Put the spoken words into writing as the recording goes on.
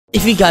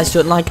If you guys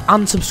don't like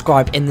and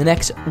subscribe in the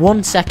next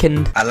 1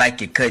 second. I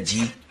like it, cut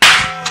G.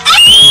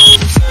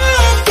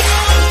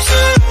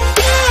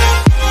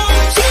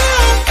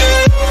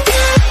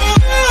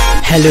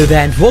 Hello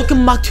there and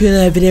welcome back to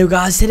another video,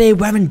 guys. Today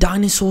we're in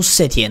Dinosaur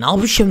City and I'll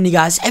be showing you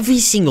guys every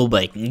single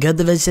breaking code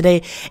there is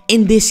today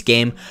in this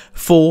game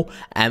for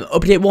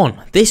update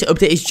 1. This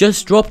update is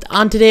just dropped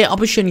and today I'll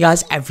be showing you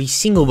guys every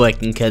single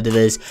breaking code there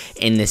is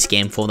in this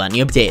game for that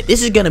new update.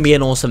 This is going to be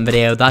an awesome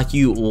video that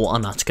you all are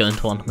not going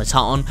to want to miss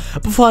out on.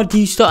 Before I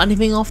do start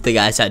anything off there,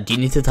 guys, I do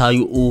need to tell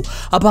you all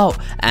about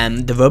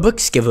the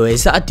Robux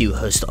giveaways that I do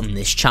host on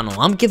this channel.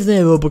 I'm giving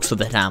the Robux all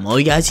the time. All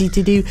you guys need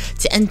to do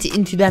to enter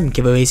into them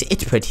giveaways,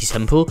 it's pretty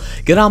simple.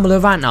 Go down below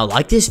right now,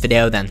 like this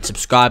video, then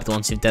subscribe.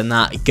 Once you've done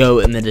that, go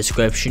in the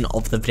description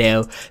of the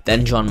video,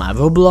 then join my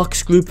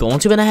Roblox group.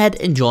 Once you went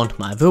ahead and joined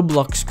my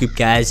Roblox group,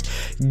 guys,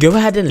 go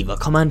ahead and leave a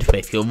comment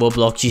with your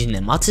Roblox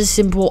username. That's as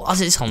simple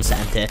as it sounds to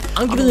enter.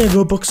 I'm giving the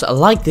Robux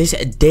like this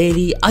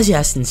daily, as you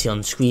guys can see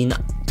on screen,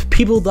 to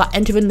people that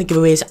enter in the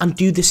giveaways and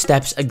do the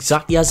steps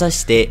exactly as I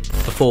stated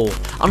before.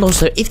 And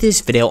also, if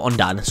this video on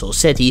Dinosaur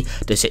City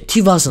does hit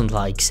 2,000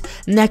 likes,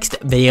 next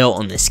video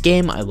on this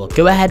game, I will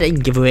go ahead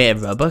and give away a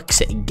Robux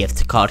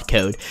gift card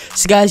code.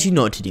 So guys, you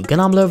know what to do. Go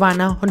down below right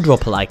now and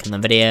drop a like on the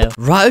video.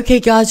 Right,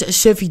 okay guys,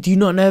 so if you do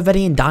not know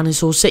already, in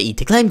Dinosaur City,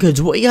 to claim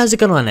codes, what you guys are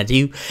going to want to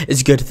do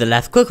is go to the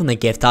left, click on the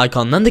gift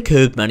icon, then the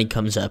code menu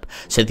comes up.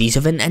 So these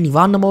are in any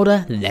random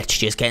order. Let's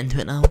just get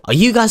into it now. Are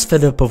you guys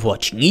fed up of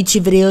watching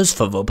YouTube videos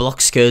for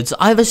Roblox codes?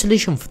 I have a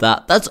solution for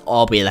that. That's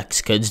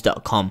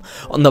rblxcodes.com.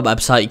 On the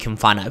website you can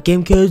find out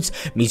game codes,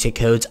 music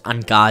codes,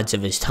 and guides.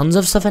 There's tons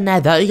of stuff in there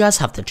that you guys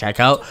have to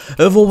check out.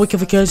 Overall, we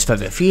cover codes for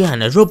over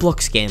 300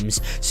 Roblox games.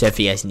 So if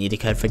you guys need a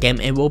code for a game,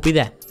 it will be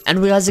there.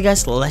 And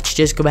guys, let's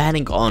just go ahead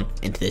and go on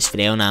into this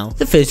video now.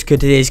 The first code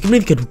today is going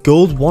to be the code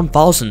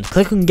GOLD1000.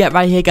 Click on get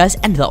right here, guys,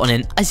 enter that one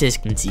in. As you guys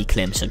can see,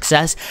 claim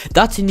success.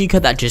 That's a new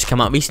code that just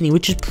came out recently,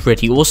 which is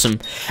pretty awesome.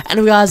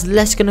 And guys,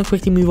 let's gonna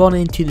quickly move on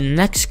into the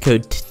next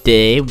code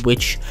today,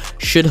 which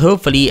should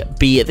hopefully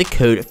be the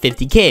code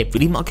 50k.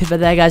 Really mark over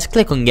there, guys.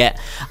 Click on get,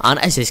 and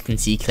as you guys can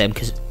see,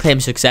 claim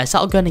success.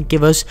 That'll go and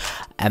give us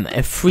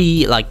a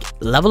free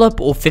level up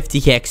or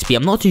 50k XP.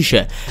 I'm not too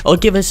sure. It'll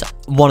give us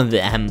one of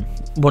the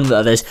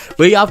others.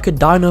 We have code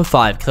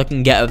Dino5. Click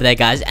and get over there,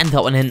 guys. Enter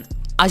that one in.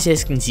 As you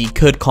guys can see,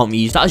 code can't be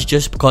used. That is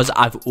just because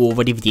I've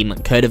already redeemed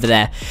that code over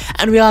there.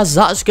 And guys,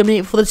 that's going to be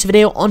it for this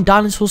video on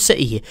Dinosaur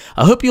City.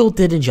 I hope you all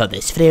did enjoy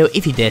this video.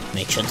 If you did,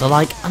 make sure to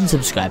like and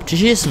subscribe to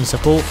show some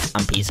support,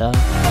 and peace out.